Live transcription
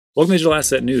Welcome to Digital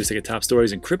Asset News. Take top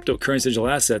stories in cryptocurrency digital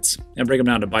assets and break them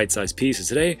down to bite-sized pieces.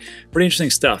 Today, pretty interesting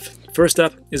stuff. First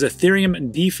up, is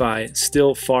Ethereum DeFi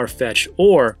still far-fetched,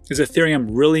 or is Ethereum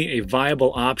really a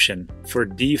viable option for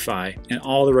DeFi and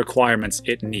all the requirements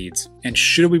it needs? And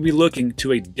should we be looking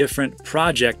to a different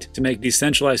project to make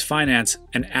decentralized finance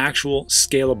an actual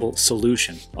scalable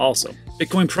solution? Also,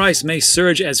 Bitcoin price may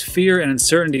surge as fear and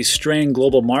uncertainty strain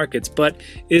global markets, but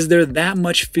is there that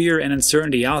much fear and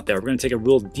uncertainty out there? We're going to take a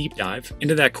real deep dive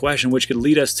into that question, which could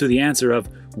lead us to the answer of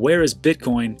where is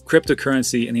Bitcoin,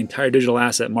 cryptocurrency, and the entire digital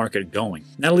asset market going?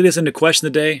 That'll lead us into question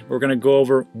of the day. We're going to go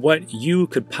over what you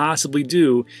could possibly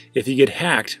do if you get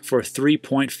hacked for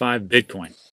 3.5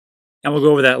 Bitcoin. And we'll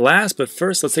go over that last, but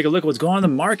first let's take a look at what's going on in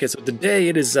the market. So today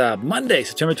it is Monday,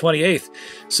 September 28th.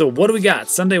 So what do we got?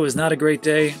 Sunday was not a great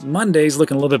day. Monday's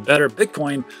looking a little bit better.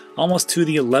 Bitcoin almost to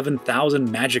the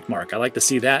 11,000 magic mark. I like to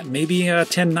see that. Maybe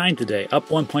 10.9 today, up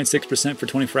 1.6% for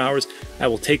 24 hours. I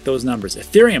will take those numbers.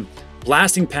 Ethereum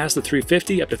blasting past the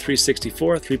 350 up to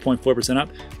 364, 3.4% up.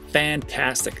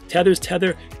 Fantastic. Tether's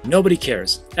Tether, nobody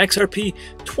cares. XRP,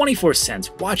 24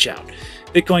 cents. Watch out.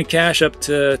 Bitcoin Cash up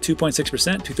to 2.6%,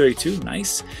 232,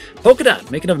 nice.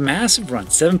 Polkadot making a massive run,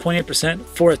 7.8%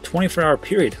 for a 24-hour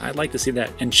period. I'd like to see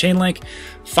that. And Chainlink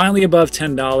finally above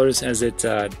 $10 as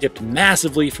it dipped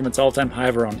massively from its all-time high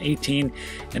of around 18,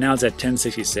 and now it's at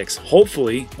 1066.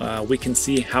 Hopefully, we can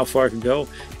see how far it can go.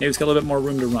 Maybe it's got a little bit more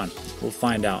room to run. We'll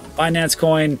find out. Binance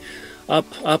Coin, up,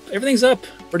 everything's up.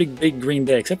 Pretty big green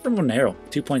day, except for Monero,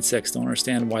 2.6. Don't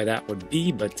understand why that would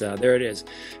be, but there it is.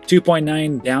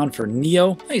 2.9 down for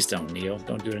Neo. Nice down, Neo.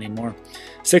 Don't do it anymore.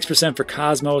 6% for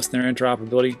Cosmos and their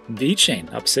interoperability.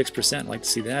 VeChain up 6%. Like to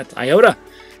see that. IOTA,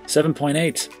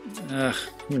 7.8.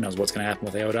 Who knows what's going to happen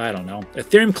with IOTA? I don't know.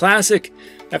 Ethereum Classic,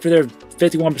 after their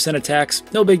 51% attacks,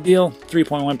 no big deal.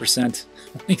 3.1%.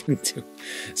 What are you going to do?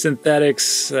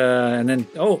 Synthetics, and then,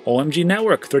 OMG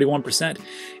Network, 31%.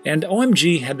 And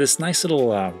OMG had this nice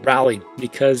little rally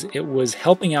because it was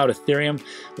helping out Ethereum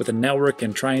with the network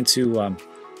and trying to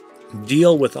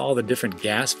deal with all the different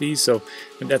gas fees. So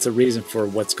maybe that's a reason for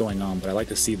what's going on, but I like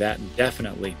to see that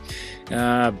definitely.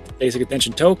 Basic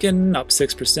Attention Token up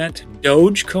 6%.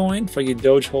 Dogecoin for you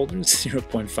Doge holders,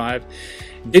 0.5.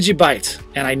 Digibyte,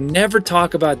 and I never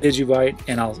talk about Digibyte,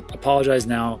 and I'll apologize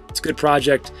now. It's a good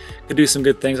project, could do some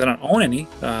good things. I don't own any,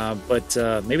 but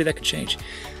maybe that could change.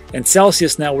 And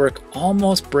Celsius Network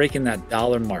almost breaking that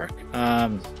dollar mark.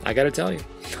 I gotta tell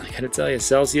you,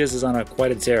 Celsius is on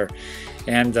quite a tear.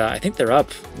 And I think they're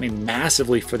up,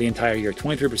 massively for the entire year,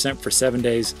 23% for 7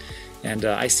 days. And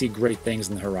I see great things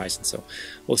in the horizon. So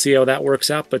we'll see how that works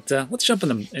out. But let's jump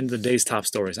into the day's top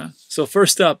stories. So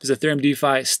first up is Ethereum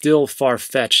DeFi still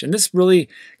far-fetched. And this really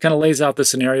kind of lays out the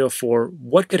scenario for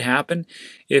what could happen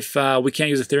if we can't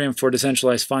use Ethereum for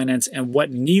decentralized finance and what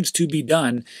needs to be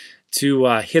done to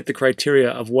hit the criteria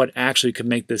of what actually could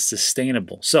make this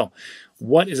sustainable. So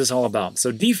what is this all about?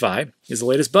 So DeFi is the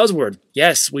latest buzzword.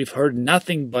 Yes, we've heard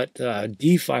nothing but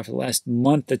DeFi for the last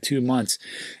month to 2 months.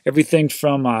 Everything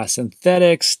from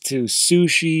synthetics to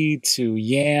sushi to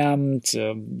yam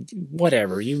to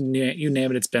whatever you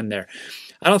name it, it's been there.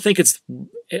 I don't think it's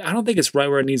right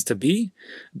where it needs to be,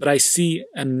 but I see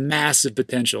a massive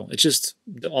potential. It just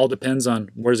all depends on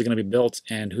where's it going to be built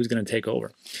and who's going to take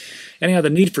over. Anyhow,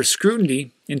 the need for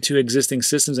scrutiny into existing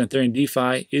systems and Ethereum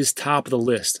DeFi is top of the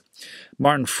list.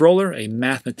 Martin Froehler, a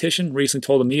mathematician, recently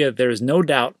told the media that there is no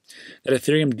doubt that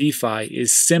Ethereum DeFi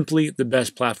is simply the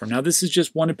best platform. Now, this is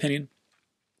just one opinion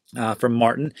from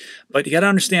Martin, but you got to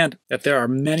understand that there are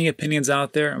many opinions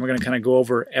out there, and we're going to kind of go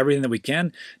over everything that we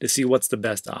can to see what's the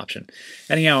best option.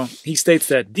 Anyhow, he states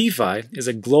that DeFi is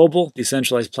a global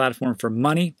decentralized platform for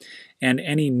money and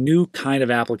any new kind of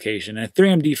application. And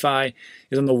Ethereum DeFi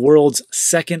is on the world's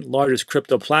second largest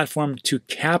crypto platform to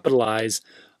capitalize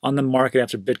on the market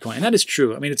after Bitcoin. And that is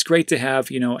true. It's great to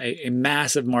have, a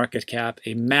massive market cap,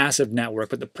 a massive network,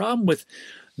 but the problem with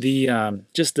the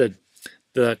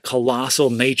the colossal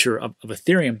nature of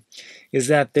Ethereum is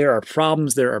that there are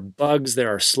problems, there are bugs, there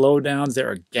are slowdowns,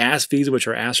 there are gas fees which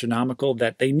are astronomical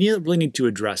that they really need to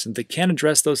address. And if they can't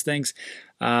address those things,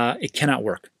 it cannot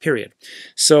work, period.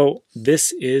 So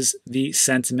this is the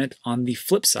sentiment on the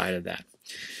flip side of that.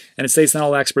 And it states not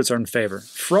all experts are in favor.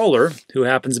 Froehler, who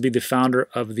happens to be the founder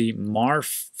of the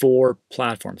MAR4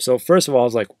 platform. So first of all, I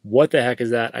was like, what the heck is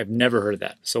that? I've never heard of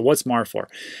that. So what's MAR4?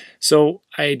 So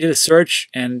I did a search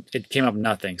and it came up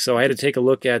nothing. So I had to take a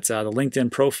look at the LinkedIn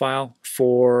profile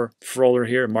for Froehler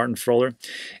here, Martin Froehler.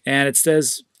 And it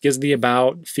says, gives the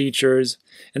about, features,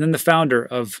 and then the founder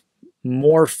of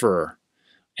Morpher,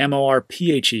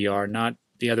 M-O-R-P-H-E-R, not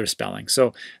the other spelling.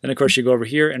 So then of course you go over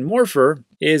here, and Morpher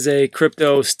is a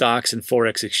crypto stocks and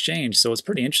forex exchange. So it's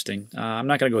pretty interesting. I'm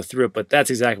not going to go through it, but that's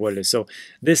exactly what it is. So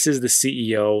this is the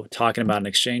CEO talking about an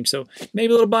exchange. So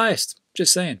maybe a little biased,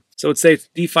 just saying. So it states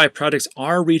DeFi projects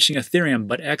are reaching Ethereum,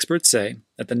 but experts say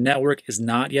that the network is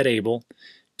not yet able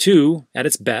to, at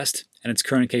its best, and its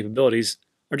current capabilities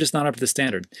are just not up to the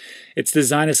standard. It's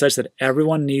designed as such that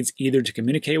everyone needs either to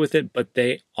communicate with it, but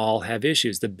they all have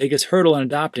issues. The biggest hurdle in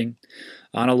adopting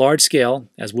on a large scale,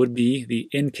 as would be the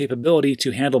incapability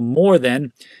to handle more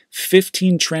than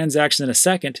 15 transactions in a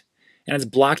second, and its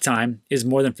block time is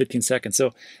more than 15 seconds.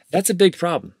 So that's a big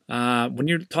problem. When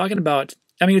you're talking about,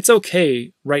 I mean, it's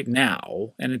okay right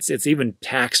now, and it's even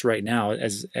taxed right now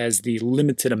as the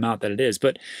limited amount that it is,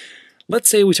 but let's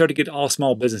say we start to get all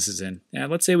small businesses in, and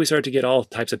let's say we start to get all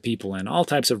types of people in, all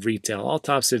types of retail, all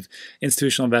types of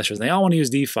institutional investors, and they all want to use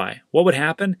DeFi. What would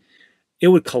happen? It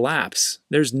would collapse.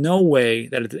 There's no way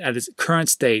that at its current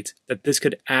state that this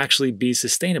could actually be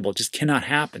sustainable. It just cannot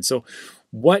happen. So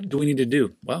what do we need to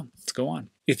do? Well, let's go on.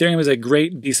 Ethereum is a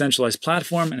great decentralized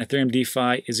platform, and Ethereum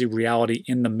DeFi is a reality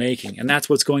in the making. And that's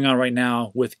what's going on right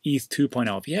now with ETH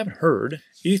 2.0. If you haven't heard,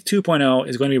 ETH 2.0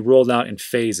 is going to be rolled out in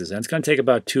phases, and it's going to take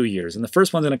about 2 years. And the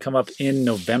first one's going to come up in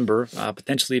November,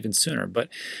 potentially even sooner. But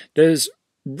there's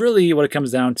really what it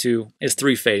comes down to is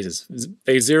 3 phases.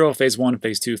 Phase 0, Phase 1,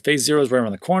 Phase 2. Phase 0 is right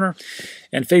around the corner.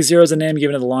 And Phase 0 is a name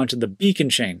given to the launch of the Beacon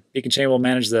Chain. Beacon Chain will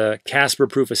manage the Casper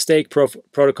proof-of-stake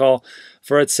protocol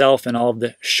for itself and all of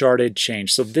the sharded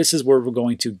change. So this is where we're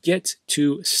going to get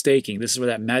to staking. This is where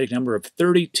that magic number of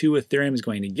 32 Ethereum is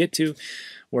going to get to,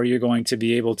 where you're going to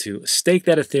be able to stake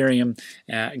that Ethereum,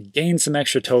 gain some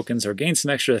extra tokens or gain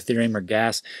some extra Ethereum or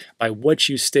gas by what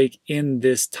you stake in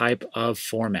this type of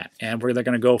format. And we're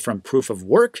going to go from proof of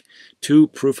work to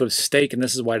proof of stake, and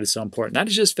this is why it is so important. That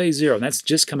is just Phase 0, and that's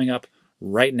just coming up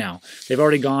right now. They've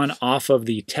already gone off of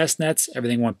the test nets.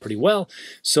 Everything went pretty well,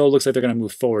 so it looks like they're going to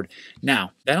move forward.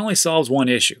 Now, that only solves one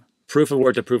issue. Proof of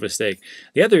work to proof of stake.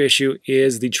 The other issue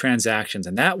is the transactions,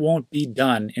 and that won't be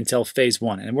done until Phase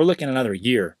 1. And we're looking at another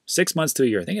year, 6 months to a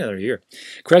year. I think another year.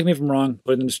 Correct me if I'm wrong,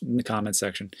 put it in the comments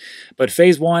section. But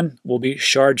Phase 1 will be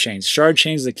shard chains. Shard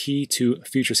chains is the key to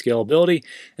future scalability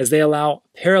as they allow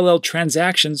parallel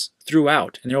transactions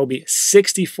throughout. And there will be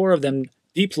 64 of them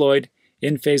deployed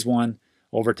in Phase 1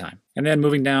 over time. And then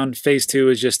moving down, Phase 2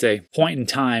 is just a point in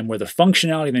time where the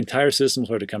functionality of the entire system will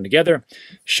start to come together.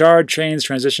 Shard chains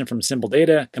transition from simple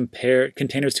data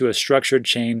containers to a structured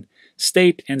chain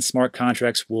state, and smart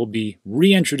contracts will be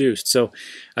reintroduced. So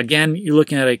again, you're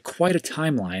looking at quite a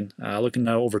timeline, looking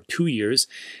at over 2 years,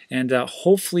 and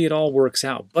hopefully it all works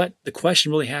out. But the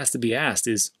question really has to be asked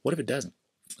is, what if it doesn't?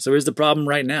 So here's the problem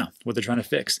right now, what they're trying to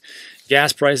fix.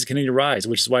 Gas prices continue to rise,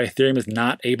 which is why Ethereum is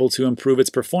not able to improve its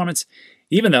performance,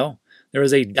 even though there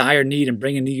is a dire need in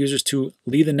bringing new users to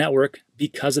leave the network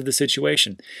because of the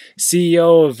situation.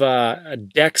 CEO of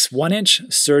DEX 1inch,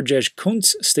 Sergej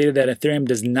Kuntz, stated that Ethereum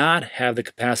does not have the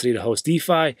capacity to host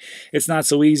DeFi. It's not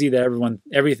so easy that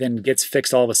everything gets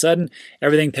fixed all of a sudden.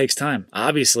 Everything takes time.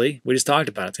 Obviously, we just talked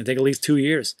about it. It's going to take at least 2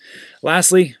 years.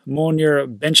 Lastly, Monir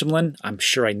Benchamlin, I'm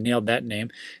sure I nailed that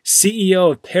name,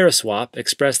 CEO of Paraswap,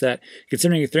 expressed that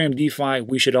considering Ethereum DeFi,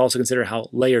 we should also consider how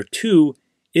Layer 2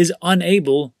 is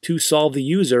unable to solve the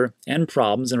user end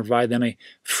problems and provide them a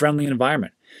friendly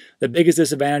environment. The biggest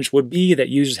disadvantage would be that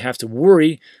users have to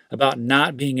worry about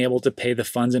not being able to pay the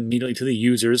funds immediately to the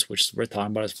users, which is what we're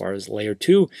talking about as far as Layer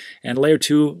 2. And Layer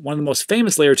 2, one of the most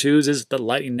famous Layer 2s is the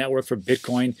Lightning Network for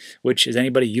Bitcoin, which is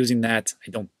anybody using that?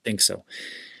 I don't think so.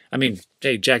 I mean,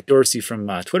 hey, Jack Dorsey from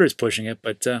Twitter is pushing it,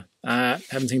 but I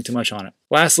haven't seen too much on it.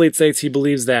 Lastly, it states he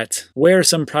believes that where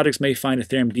some projects may find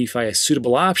Ethereum DeFi a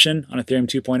suitable option on Ethereum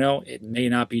 2.0, it may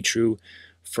not be true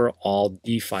for all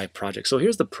DeFi projects. So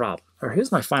here's the problem, or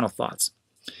here's my final thoughts.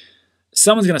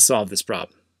 Someone's going to solve this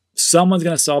problem. Someone's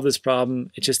going to solve this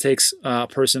problem. It just takes a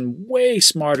person way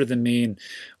smarter than me and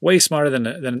way smarter than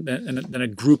a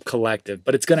group collective.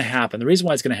 But it's going to happen. The reason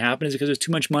why it's going to happen is because there's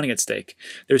too much money at stake.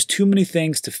 There's too many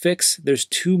things to fix. There's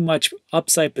too much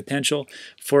upside potential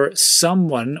for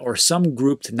someone or some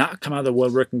group to not come out of the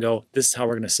woodwork and go, this is how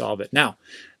we're going to solve it. Now,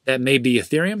 that may be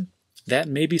Ethereum. That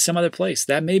may be some other place.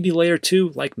 That may be Layer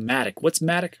 2 like Mnemonic. What's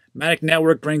Mnemonic? Mnemonic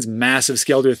Network brings massive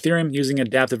scale to Ethereum using an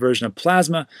adaptive version of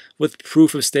Plasma with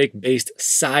proof-of-stake based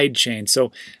side chain.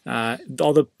 So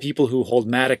all the people who hold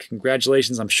Mnemonic,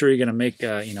 congratulations. I'm sure you're going to make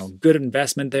good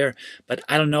investment there. But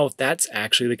I don't know if that's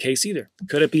actually the case either.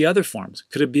 Could it be other forms?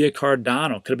 Could it be a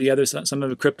Cardano? Could it be some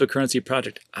of a cryptocurrency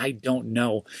project? I don't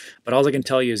know. But all I can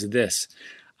tell you is this.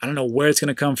 I don't know where it's going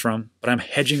to come from, but I'm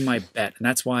hedging my bet. And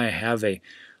that's why I have a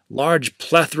large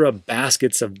plethora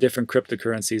baskets of different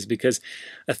cryptocurrencies, because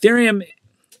Ethereum,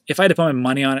 if I had to put my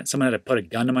money on it, someone had to put a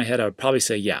gun to my head, I would probably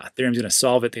say, yeah, Ethereum's going to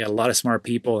solve it. They got a lot of smart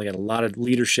people. They got a lot of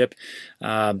leadership.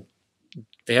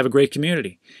 They have a great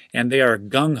community, and they are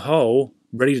gung-ho,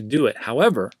 ready to do it.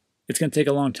 However, it's going to take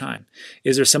a long time.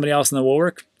 Is there somebody else in the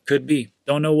woodwork? Could be.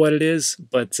 Don't know what it is,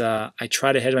 but I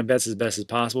try to hedge my bets as best as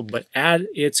possible. But at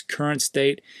its current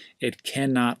state, it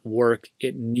cannot work.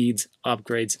 It needs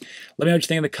upgrades. Let me know what you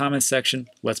think in the comments section.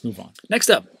 Let's move on. Next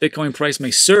up, Bitcoin price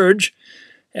may surge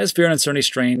as fear and uncertainty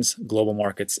strains global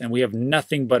markets. And we have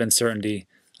nothing but uncertainty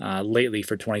lately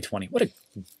for 2020.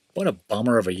 What a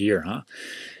bummer of a year, huh?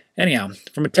 Anyhow,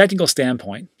 from a technical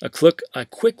standpoint, a quick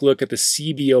look at the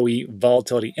CBOE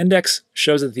volatility index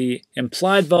shows that the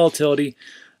implied volatility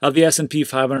of the S&P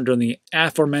 500 during the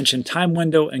aforementioned time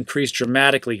window increased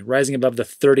dramatically, rising above the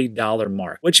 $30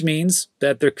 mark, which means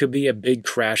that there could be a big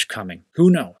crash coming.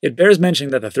 Who knows? It bears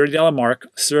mentioning that the $30 mark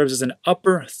serves as an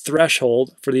upper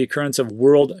threshold for the occurrence of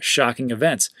world-shocking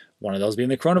events, one of those being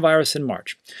the coronavirus in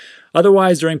March.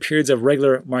 Otherwise, during periods of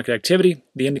regular market activity,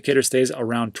 the indicator stays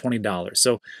around $20.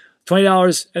 So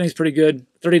 $20, I think is pretty good.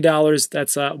 $30,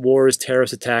 that's wars,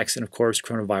 tariffs, attacks, and of course,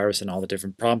 coronavirus and all the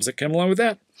different problems that come along with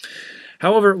that.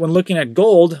 However, when looking at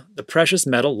gold, the precious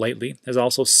metal lately has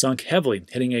also sunk heavily,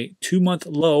 hitting a 2-month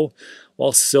low,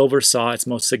 while silver saw its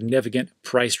most significant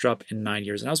price drop in 9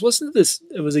 years. And I was listening to this,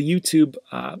 it was a YouTube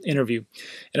interview,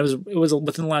 and it was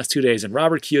within the last 2 days, and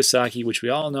Robert Kiyosaki, which we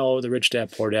all know, the rich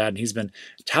dad, poor dad, and he's been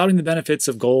touting the benefits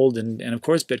of gold and of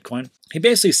course Bitcoin. He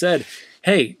basically said,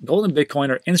 hey, gold and Bitcoin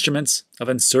are instruments of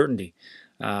uncertainty.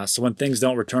 So when things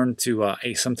don't return to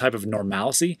some type of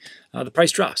normalcy, the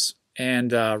price drops.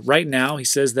 And right now, he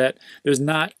says that there's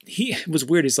not, it was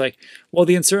weird. He's like, well,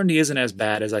 the uncertainty isn't as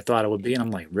bad as I thought it would be. And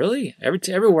I'm like, really?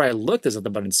 Everywhere I look, there's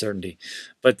nothing but uncertainty.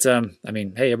 But, I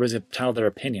mean, hey, everybody's entitled to their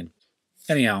opinion.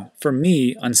 Anyhow, for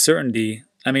me, uncertainty,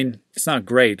 I mean, it's not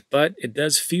great, but it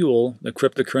does fuel the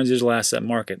cryptocurrency digital asset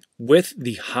market. With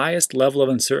the highest level of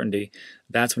uncertainty,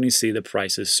 that's when you see the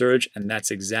prices surge, and that's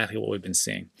exactly what we've been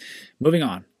seeing. Moving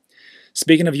on.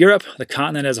 Speaking of Europe, the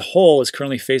continent as a whole is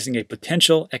currently facing a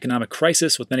potential economic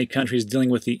crisis, with many countries dealing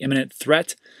with the imminent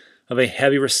threat of a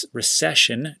heavy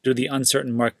recession due to the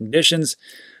uncertain market conditions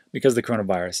because of the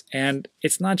coronavirus. And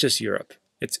it's not just Europe,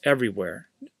 it's everywhere.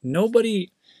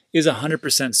 Nobody is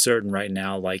 100% certain right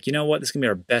now, like, you know what, this is going to be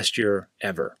our best year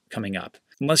ever coming up.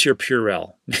 Unless you're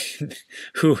Purell,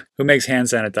 who makes hand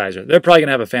sanitizer. They're probably going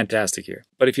to have a fantastic year.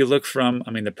 But if you look from,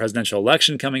 I mean, the presidential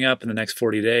election coming up in the next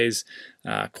 40 days,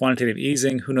 quantitative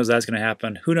easing, who knows that's going to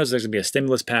happen? Who knows if there's going to be a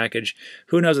stimulus package?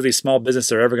 Who knows if these small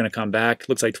businesses are ever going to come back?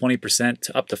 Looks like 20%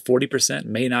 to up to 40%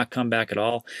 may not come back at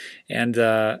all. And,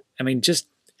 I mean, just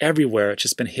everywhere, it's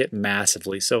just been hit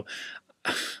massively. So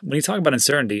when you talk about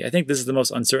uncertainty, I think this is the most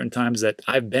uncertain times that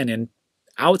I've been in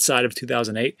outside of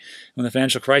 2008 when the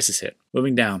financial crisis hit.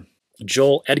 Moving down,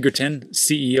 Joel Edgerton,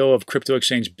 CEO of crypto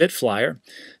exchange Bitflyer,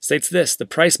 states this: the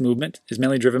price movement is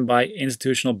mainly driven by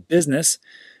institutional business,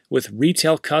 with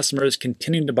retail customers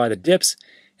continuing to buy the dips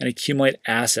and accumulate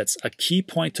assets. A key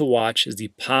point to watch is the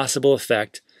possible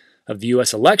effect of the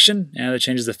U.S. election and the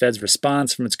changes the Fed's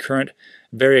response from its current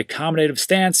very accommodative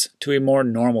stance to a more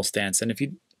normal stance. And if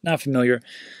you're not familiar,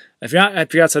 if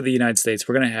you're outside the United States,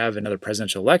 we're going to have another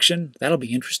presidential election. That'll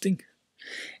be interesting.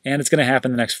 And it's going to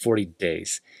happen in the next 40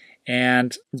 days.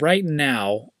 And right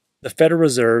now, the Federal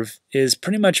Reserve is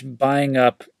pretty much buying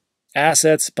up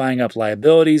assets, buying up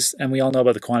liabilities, and we all know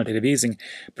about the quantitative easing.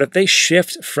 But if they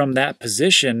shift from that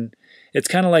position, it's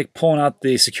kind of like pulling out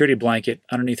the security blanket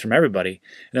underneath from everybody.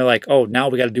 And they're like, oh, now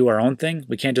we got to do our own thing.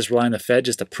 We can't just rely on the Fed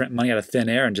just to print money out of thin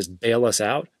air and just bail us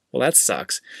out. Well, that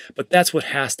sucks, but that's what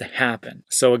has to happen.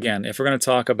 So again, if we're going to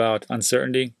talk about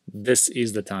uncertainty, this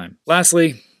is the time.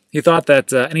 Lastly, he thought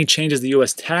that any changes to the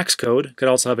U.S. tax code could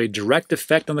also have a direct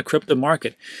effect on the crypto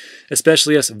market,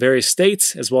 especially as various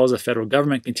states, as well as the federal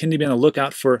government, continue to be on the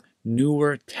lookout for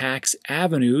newer tax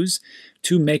avenues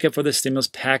to make up for the stimulus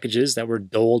packages that were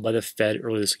doled by the Fed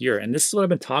earlier this year. And this is what I've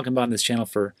been talking about in this channel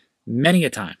for many a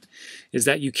time, is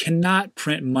that you cannot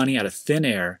print money out of thin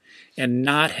air and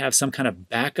not have some kind of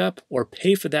backup or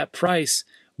pay for that price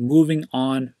moving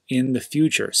on in the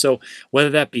future. So whether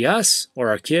that be us or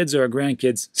our kids or our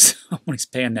grandkids, someone's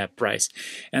paying that price.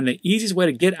 And the easiest way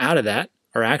to get out of that,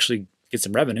 or actually get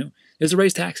some revenue, is to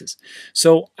raise taxes.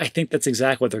 So I think that's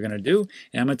exactly what they're going to do,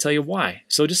 and I'm going to tell you why.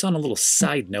 So just on a little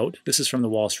side note, this is from the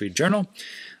Wall Street Journal.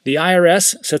 The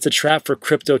IRS sets a trap for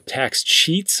crypto tax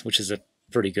cheats, which is a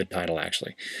pretty good title,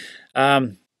 actually.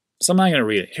 So I'm not going to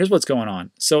read it. Here's what's going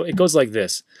on. So it goes like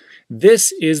this.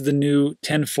 This is the new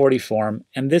 1040 form,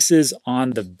 and this is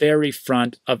on the very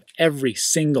front of every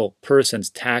single person's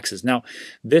taxes. Now,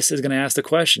 this is going to ask the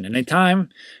question, at any time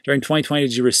during 2020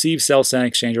 did you receive, sell, send,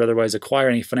 exchange, or otherwise acquire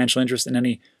any financial interest in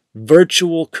any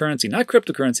virtual currency, not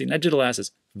cryptocurrency, not digital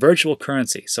assets, virtual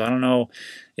currency. So I don't know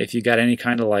if you got any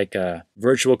kind of like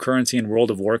virtual currency in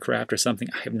World of Warcraft or something.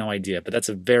 I have no idea, but that's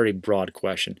a very broad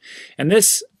question. And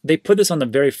this, they put this on the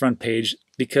very front page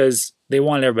because they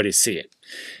wanted everybody to see it.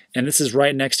 And this is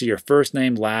right next to your first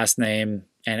name, last name,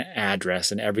 and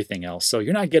address and everything else. So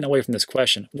you're not getting away from this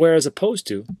question. Whereas opposed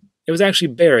to, it was actually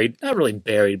buried, not really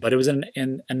buried, but it was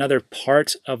in another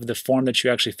part of the form that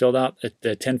you actually filled out,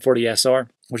 the 1040 SR,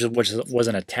 which was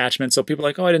an attachment. So people are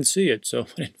like, oh, I didn't see it, so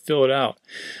I didn't fill it out.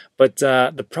 But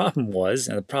the problem was,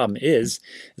 and the problem is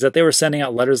that they were sending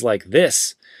out letters like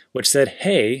this, which said,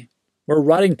 hey, we're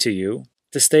writing to you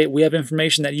to state we have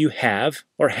information that you have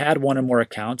or had one or more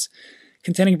accounts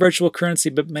containing virtual currency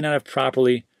but may not have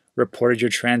properly reported your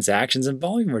transactions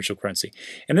involving virtual currency.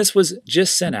 And this was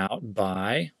just sent out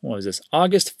by, what was this,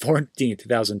 August 14th,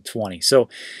 2020. So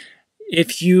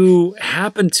if you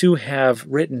happen to have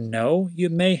written no, you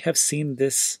may have seen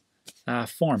this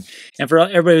form. And for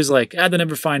everybody who's like, they'll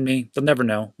never find me, they'll never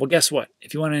know. Well, guess what?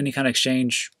 If you want any kind of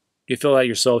exchange, you fill out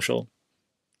your social,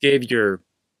 give your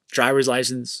driver's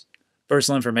license,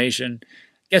 personal information.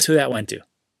 Guess who that went to?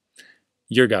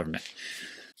 Your government.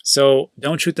 So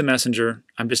don't shoot the messenger.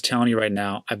 I'm just telling you right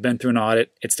now, I've been through an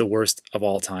audit. It's the worst of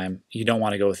all time. You don't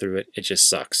want to go through it. It just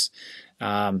sucks.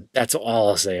 That's all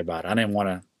I'll say about it. I didn't want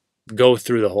to go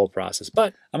through the whole process.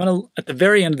 But I'm going to, at the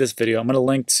very end of this video, I'm going to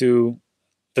link to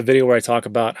the video where I talk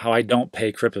about how I don't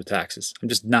pay crypto taxes. I'm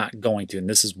just not going to, and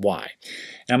this is why.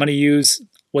 And I'm going to use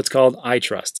what's called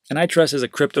iTrust. And iTrust is a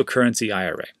cryptocurrency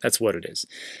IRA. That's what it is.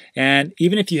 And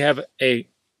even if you have a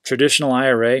traditional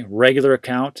IRA, regular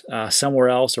account somewhere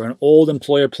else, or an old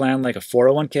employer plan like a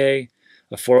 401k,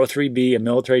 a 403b, a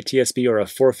military TSB, or a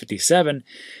 457,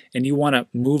 and you want to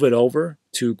move it over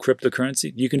to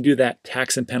cryptocurrency, you can do that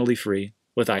tax and penalty free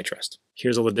with iTrust.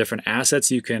 Here's all the different assets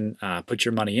you can put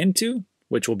your money into,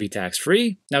 which will be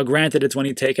tax-free. Now, granted, it's when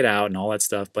you take it out and all that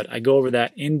stuff, but I go over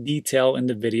that in detail in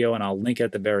the video, and I'll link it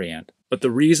at the very end. But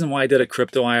the reason why I did a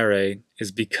crypto IRA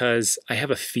is because I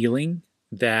have a feeling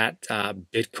that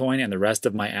Bitcoin and the rest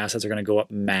of my assets are going to go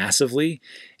up massively,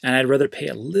 and I'd rather pay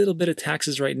a little bit of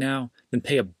taxes right now than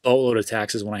pay a boatload of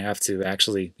taxes when I have to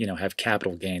actually, have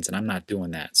capital gains, and I'm not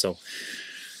doing that. So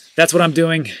that's what I'm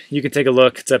doing. You can take a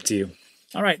look. It's up to you.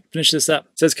 All right, finish this up.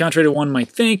 It says, contrary to one might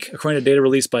think, according to data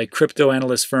released by crypto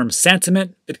analyst firm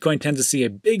Sentiment, Bitcoin tends to see a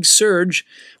big surge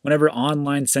whenever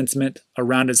online sentiment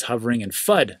around is hovering in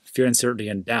FUD, fear, uncertainty,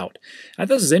 and doubt. I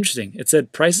thought this was interesting. It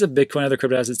said prices of Bitcoin and other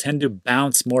crypto assets tend to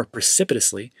bounce more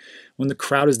precipitously when the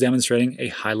crowd is demonstrating a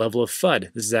high level of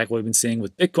FUD. This is exactly what we've been seeing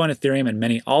with Bitcoin, Ethereum, and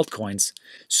many altcoins.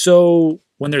 So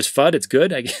when there's FUD, it's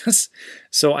good, I guess.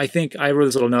 So I think I wrote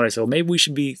this little note. I said, well, maybe we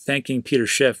should be thanking Peter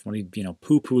Schiff when he,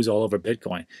 poo-poos all over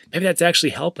Bitcoin. Maybe that's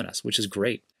actually helping us, which is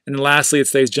great. And then lastly, it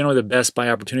says generally the best buy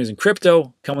opportunities in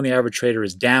crypto come when the average trader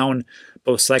is down,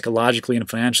 both psychologically and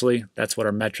financially. That's what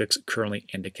our metrics currently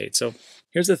indicate. So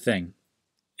here's the thing.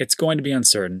 It's going to be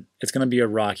uncertain. It's going to be a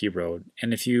rocky road.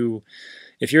 And if you're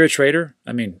a trader,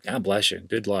 God bless you.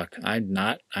 Good luck.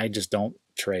 I just don't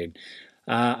trade.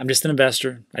 I'm just an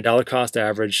investor. I dollar cost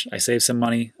average. I save some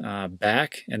money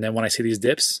back, and then when I see these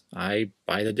dips, I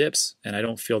buy the dips, and I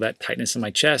don't feel that tightness in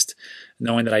my chest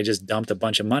knowing that I just dumped a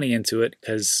bunch of money into it,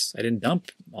 because I didn't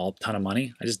dump a ton of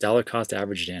money. I just dollar cost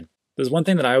averaged in. There's one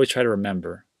thing that I always try to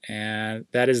remember, and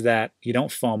that is that you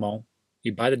don't FOMO.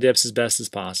 You buy the dips as best as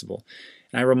possible.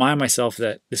 And I remind myself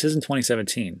that this isn't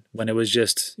 2017 when it was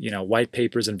just, white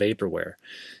papers and vaporware.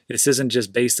 This isn't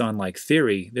just based on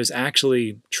theory. There's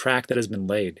actually track that has been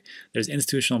laid. There's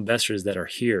institutional investors that are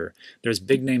here. There's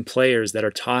big name players that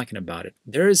are talking about it.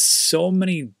 There is so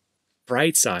many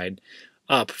bright side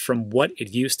up from what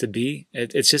it used to be.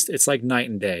 It's like night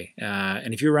and day.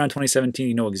 And if you're around 2017,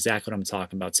 you know exactly what I'm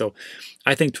talking about. So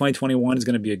I think 2021 is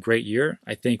going to be a great year.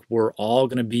 I think we're all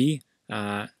going to be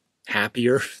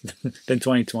happier than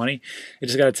 2020. It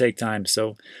just got to take time.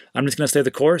 So I'm just going to stay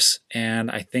the course, and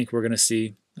I think we're going to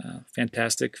see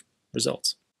fantastic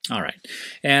results. All right.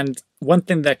 And one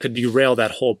thing that could derail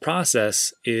that whole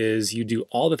process is you do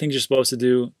all the things you're supposed to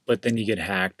do, but then you get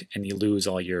hacked and you lose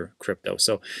all your crypto.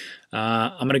 So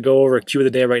I'm going to go over a Q of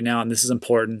the day right now, and this is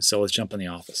important. So let's jump in the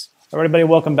office. All right, everybody,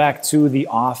 welcome back to the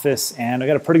office. And I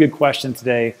got a pretty good question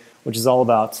today, which is all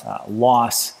about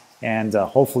loss and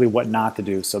hopefully what not to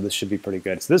do. So this should be pretty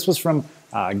good. So this was from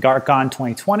Garcon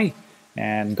 2020,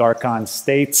 and Garcon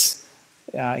states,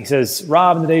 He says,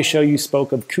 Rob, in today's show you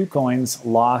spoke of KuCoin's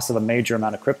loss of a major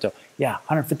amount of crypto. Yeah,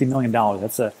 $150 million.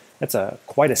 That's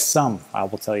quite a sum, I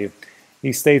will tell you.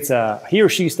 He states, he or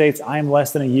she states, I am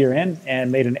less than a year in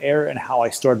and made an error in how I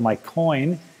stored my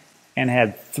coin and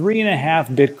had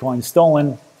 3.5 Bitcoin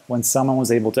stolen when someone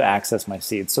was able to access my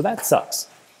seeds. So that sucks.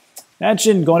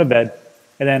 Imagine going to bed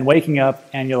and then waking up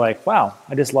and you're like, wow,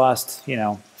 I just lost,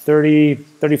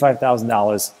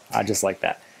 $35,000 just like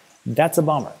that. That's a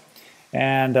bummer.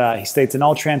 And he states, in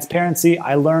all transparency,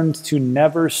 I learned to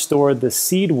never store the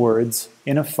seed words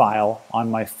in a file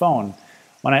on my phone.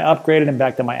 When I upgraded and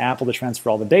backed up my Apple to transfer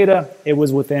all the data, it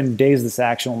was within days of this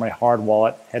action when my hard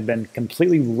wallet had been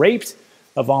completely raped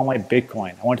of all my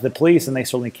Bitcoin. I went to the police and they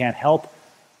certainly can't help,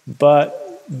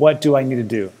 but what do I need to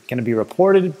do? Can it be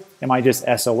reported? Am I just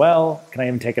SOL? Can I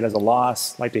even take it as a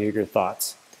loss? I'd like to hear your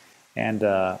thoughts. And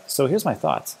so here's my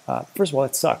thoughts. First of all,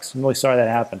 it sucks. I'm really sorry that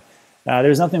happened.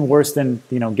 There's nothing worse than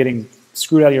getting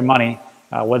screwed out of your money,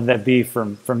 whether that be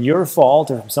from your fault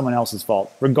or from someone else's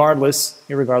fault. Regardless,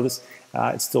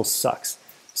 it still sucks.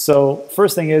 So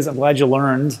first thing is, I'm glad you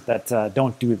learned that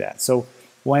don't do that. So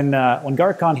when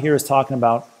Garcon here is talking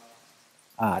about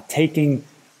taking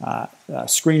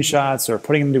screenshots or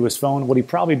putting them into his phone, what he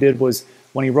probably did was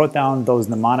when he wrote down those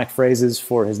mnemonic phrases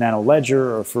for his nano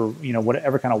ledger or for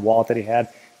whatever kind of wallet that he had,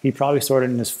 he probably stored it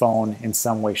in his phone in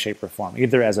some way, shape, or form,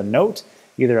 either as a note,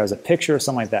 either as a picture, or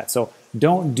something like that. So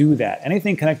don't do that.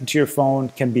 Anything connected to your phone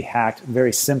can be hacked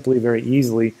very simply, very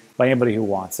easily by anybody who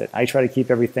wants it. I try to keep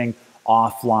everything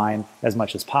offline as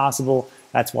much as possible.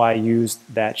 That's why I used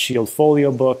that Shield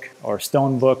Folio book or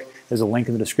STONEBOOK. There's a link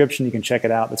in the description. You can check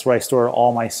it out. That's where I store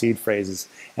all my seed phrases.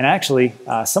 And actually,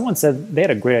 someone said they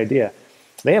had a great idea.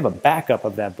 They have a backup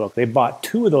of that book. They bought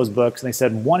 2 of those books, and they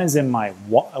said one is in my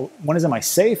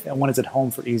safe and one is at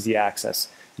home for easy access.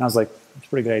 And I was like, that's a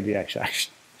pretty good idea, actually. I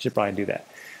should probably do that.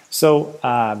 So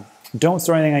don't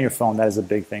store anything on your phone. That is a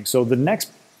big thing. So the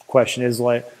next question is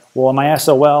like, well, am I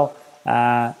SOL?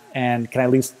 And can I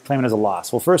at least claim it as a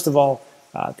loss? Well, first of all,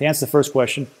 to answer the first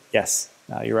question, yes,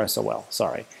 you're SOL.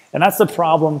 Sorry. And that's the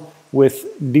problem with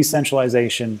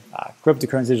decentralization,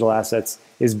 cryptocurrency digital assets,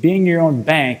 is being your own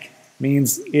bank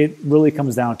means it really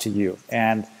comes down to you.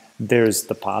 And there's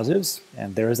the positives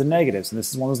and there's the negatives. And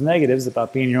this is one of those negatives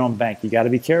about being your own bank. You got to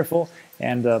be careful,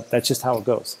 and that's just how it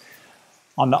goes.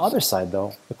 On the other side,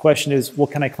 though, the question is, well,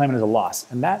 can I claim it as a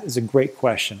loss? And that is a great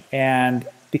question. And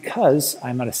because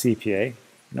I'm not a CPA,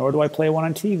 nor do I play one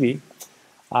on TV,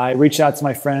 I reached out to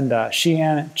my friend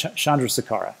Shihan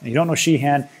Chandrasekhara. And you don't know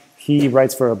Shihan, he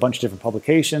writes for a bunch of different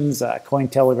publications,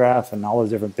 Cointelegraph and all those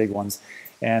different big ones.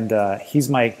 And he's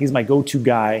my go-to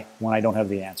guy when I don't have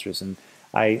the answers. And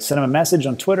I sent him a message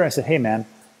on Twitter. I said, hey, man,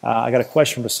 I got a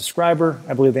question from a subscriber.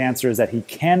 I believe the answer is that he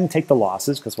can take the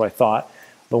losses, because what I thought,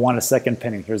 but wanted a second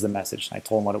opinion. Here's the message. And I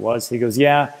told him what it was. He goes,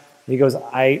 yeah. He goes,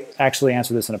 I actually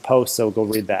answered this in a post, so go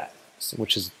read that, so,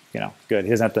 which is good. He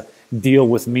doesn't have to deal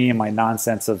with me and my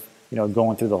nonsense of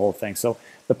going through the whole thing. So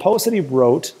the post that he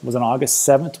wrote was on August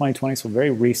 7th, 2020, so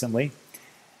very recently.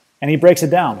 And he breaks it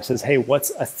down. He says, hey, what's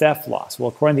a theft loss? Well,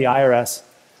 according to the IRS,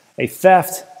 a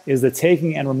theft is the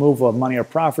taking and removal of money or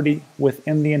property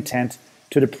within the intent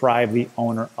to deprive the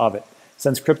owner of it.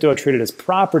 Since crypto are treated as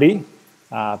property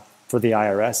for the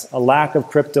IRS, a lack of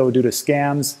crypto due to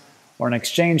scams or an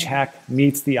exchange hack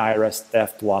meets the IRS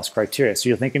theft loss criteria. So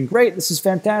you're thinking, great, this is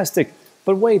fantastic.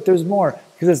 But wait, there's more,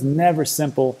 because it's never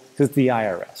simple, because it's the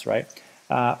IRS, right?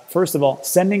 First of all,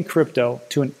 sending crypto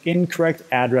to an incorrect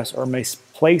address or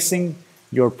misplacing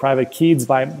your private keys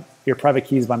by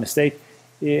mistake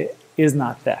is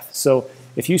not theft. So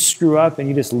if you screw up and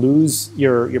you just lose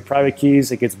your private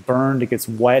keys, it gets burned, it gets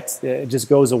wet, it just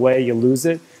goes away, you lose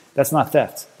it, that's not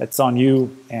theft. That's on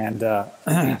you, and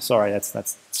sorry, that's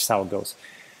just how it goes.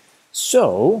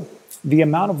 So the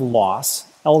amount of loss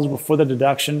eligible for the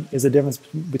deduction is the difference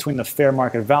between the fair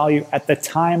market value at the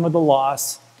time of the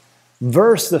loss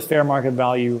versus the fair market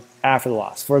value after the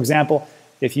loss. For example,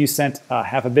 if you sent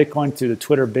half a Bitcoin to the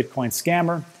Twitter Bitcoin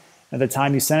scammer, at the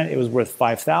time you sent it, it was worth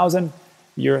 $5,000.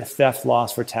 Your theft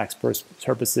loss for tax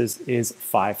purposes is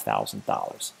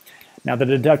 $5,000. Now, the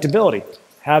deductibility.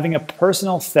 Having a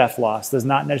personal theft loss does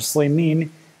not necessarily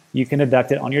mean you can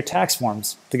deduct it on your tax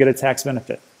forms to get a tax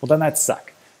benefit. Well, then that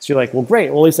sucks. So you're like, well,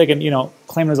 great. Well, at least I can,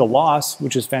 claim it as a loss,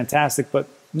 which is fantastic. But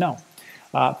no.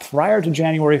 Prior to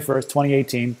January 1st,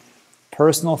 2018,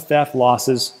 personal theft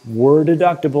losses were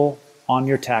deductible on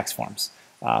your tax forms.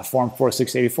 Form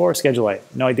 4684, Schedule A.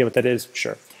 No idea what that is?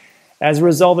 Sure. As a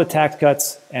result of the Tax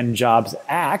Cuts and Jobs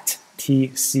Act,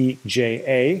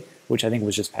 TCJA, which I think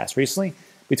was just passed recently,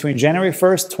 between January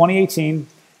 1st, 2018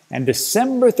 and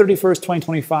December 31st,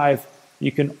 2025,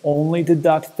 you can only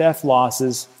deduct theft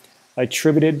losses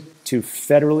attributed to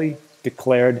federally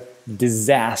declared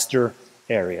disaster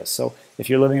areas. So if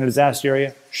you're living in a disaster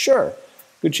area, sure.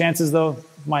 Good chances, though,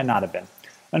 might not have been.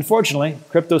 Unfortunately,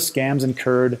 crypto scams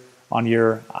incurred on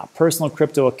your personal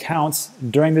crypto accounts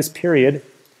during this period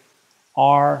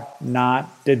are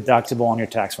not deductible on your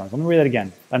tax returns. Let me read that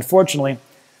again. Unfortunately,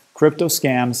 crypto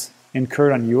scams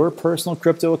incurred on your personal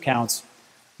crypto accounts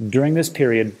during this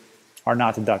period are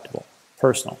not deductible.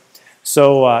 Personal.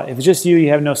 So if it's just you, you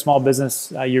have no small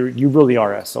business, you really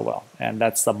are SOL, and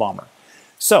that's the bummer.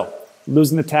 So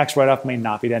losing the tax write-off may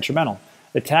not be detrimental.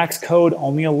 The tax code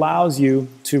only allows you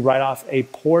to write off a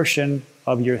portion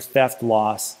of your theft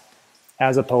loss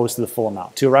as opposed to the full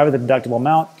amount. To arrive at the deductible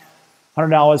amount,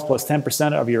 $100 plus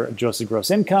 10% of your adjusted gross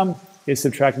income is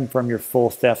subtracted from your full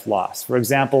theft loss. For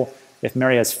example, if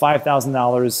Mary has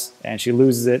 $5,000 and she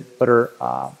loses it, but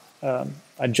her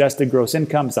adjusted gross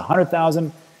income is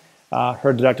 $100,000,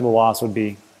 her deductible loss would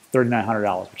be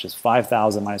 $3,900, which is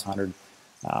 $5,000 minus 100,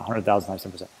 $100,000 minus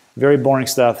 10%. Very boring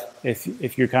stuff.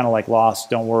 If you're kind of like lost,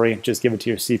 don't worry. Just give it to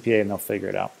your CPA and they'll figure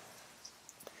it out.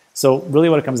 So really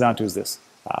what it comes down to is this.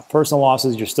 Personal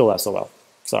losses, you're still SOL.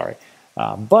 Sorry.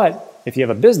 But if you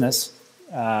have a business,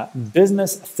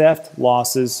 business theft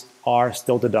losses are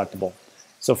still deductible.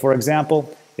 So for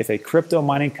example, if a crypto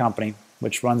mining company,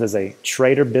 which runs as a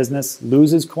trader business,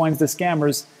 loses coins to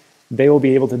scammers, they will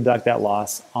be able to deduct that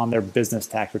loss on their business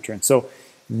tax return. So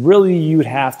really you'd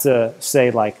have to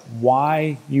say like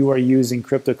why you are using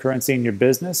cryptocurrency in your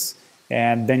business,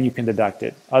 and then you can deduct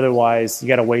it. Otherwise, you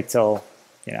got to wait till,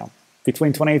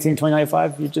 between 2018 and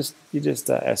 2095, you just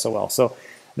SOL. So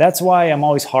that's why I'm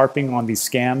always harping on these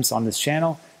scams on this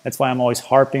channel. That's why I'm always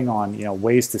harping on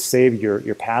ways to save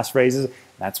your past raises.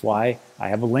 That's why I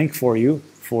have a link for you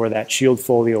for that Shield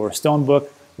Folio or STONEBOOK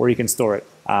where you can store it.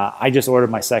 I just ordered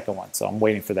my second one, so I'm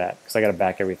waiting for that because I got to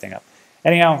back everything up.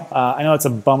 Anyhow, I know it's a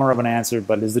bummer of an answer,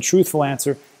 but it is the truthful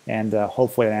answer, and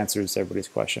hopefully it answers everybody's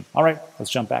question. All right, let's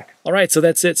jump back. All right, so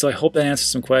that's it. So I hope that answers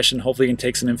some question. Hopefully you can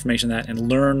take some information from that and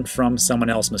learn from someone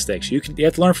else's mistakes. You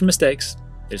have to learn from mistakes.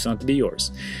 They just don't have to be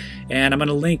yours. And I'm going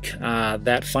to link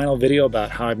that final video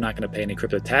about how I'm not going to pay any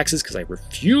crypto taxes because I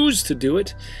refuse to do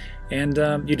it. And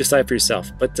you decide for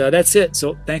yourself. But that's it.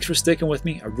 So thanks for sticking with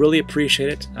me. I really appreciate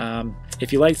it.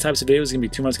 If you like these types of videos, there's going to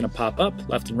be 2 months going to pop up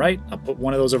left and right. I'll put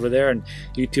one of those over there, and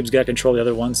YouTube's got to control the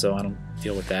other one, so I don't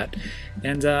deal with that.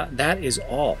 And that is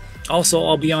all. Also,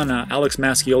 I'll be on Alex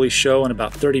Mascioli's show in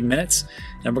about 30 minutes,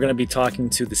 and we're going to be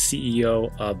talking to the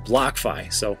CEO of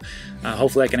BlockFi. So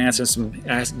hopefully I can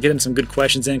get him some good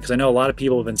questions in, because I know a lot of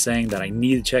people have been saying that I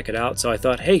need to check it out. So I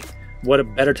thought, hey, what a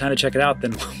better time to check it out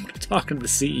than talking to the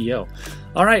CEO.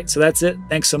 All right, so that's it.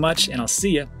 Thanks so much, and I'll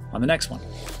see you on the next one.